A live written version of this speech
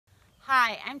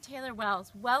Hi, I'm Taylor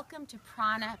Wells. Welcome to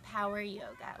Prana Power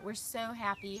Yoga. We're so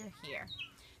happy you're here.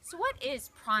 So what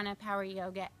is Prana Power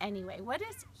Yoga anyway? What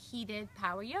is heated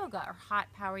power yoga or hot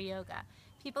power yoga?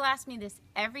 People ask me this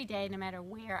every day no matter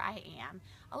where I am.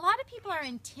 A lot of people are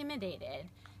intimidated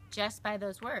just by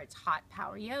those words, hot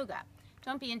power yoga.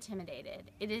 Don't be intimidated.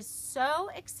 It is so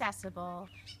accessible.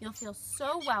 You'll feel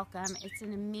so welcome. It's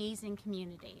an amazing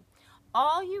community.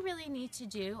 All you really need to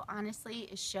do, honestly,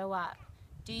 is show up.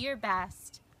 Do your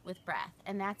best with breath,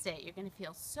 and that's it. You're going to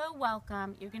feel so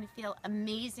welcome. You're going to feel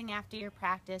amazing after your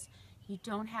practice. You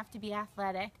don't have to be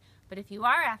athletic, but if you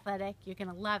are athletic, you're going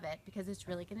to love it because it's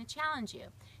really going to challenge you.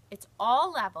 It's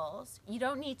all levels. You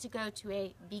don't need to go to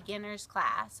a beginner's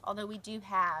class, although we do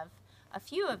have a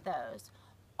few of those.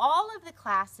 All of the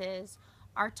classes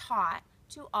are taught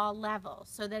to all levels,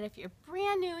 so that if you're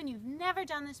brand new and you've never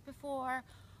done this before,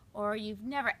 or you've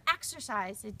never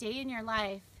exercised a day in your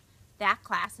life, that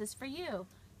class is for you.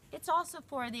 It's also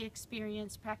for the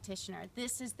experienced practitioner.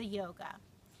 This is the yoga.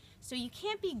 So you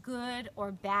can't be good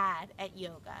or bad at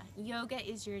yoga. Yoga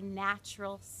is your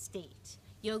natural state.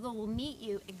 Yoga will meet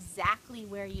you exactly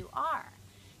where you are.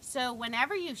 So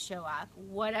whenever you show up,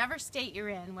 whatever state you're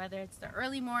in, whether it's the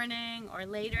early morning or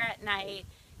later at night,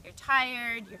 you're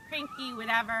tired, you're cranky,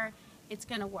 whatever, it's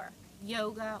going to work.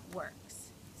 Yoga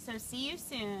works. So see you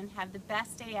soon. Have the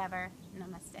best day ever.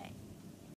 Namaste.